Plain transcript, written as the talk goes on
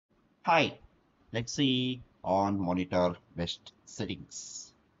Hi, let's see on monitor best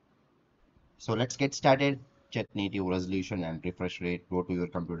settings. So let's get started. Check native resolution and refresh rate. Go to your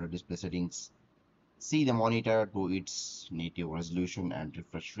computer display settings. See the monitor to its native resolution and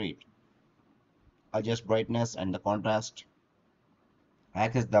refresh rate. Adjust brightness and the contrast.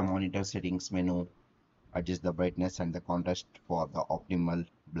 Access the monitor settings menu. Adjust the brightness and the contrast for the optimal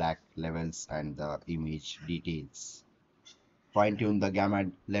black levels and the image details. Fine tune the gamma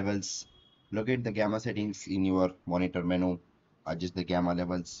levels. Locate the gamma settings in your monitor menu. Adjust the gamma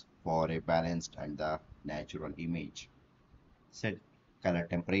levels for a balanced and the natural image. Set color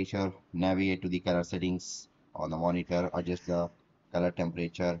temperature. Navigate to the color settings on the monitor. Adjust the color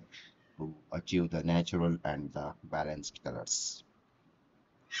temperature to achieve the natural and the balanced colors.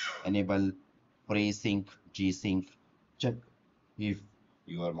 Enable FreeSync, G-Sync. Check if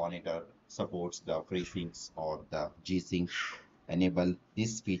your monitor supports the FreeSyncs or the G-Sync. Enable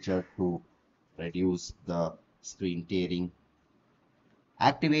this feature to reduce the screen tearing.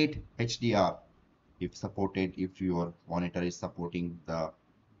 Activate HDR if supported. If your monitor is supporting the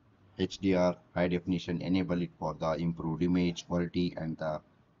HDR high definition, enable it for the improved image quality and the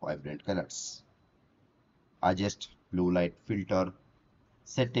vibrant colors. Adjust blue light filter.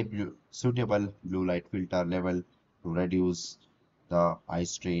 Set a suitable blue light filter level to reduce the eye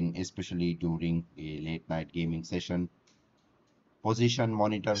strain, especially during a late night gaming session. Position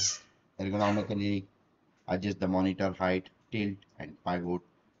monitor ergonomically. Adjust the monitor height, tilt, and pivot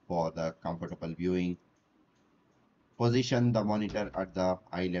for the comfortable viewing. Position the monitor at the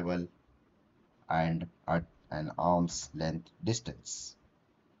eye level and at an arm's length distance.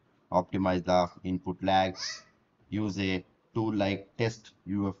 Optimize the input lag. Use a tool like Test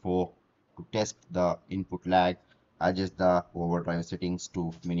UFO to test the input lag. Adjust the overdrive settings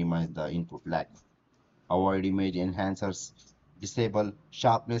to minimize the input lag. Avoid image enhancers. Disable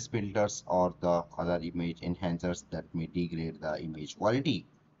sharpness filters or the other image enhancers that may degrade the image quality.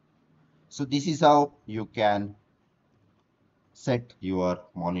 So this is how you can set your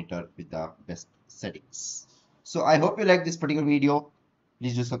monitor with the best settings. So I hope you like this particular video.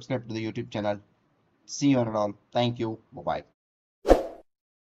 Please do subscribe to the YouTube channel. See you on all. Thank you. Bye bye.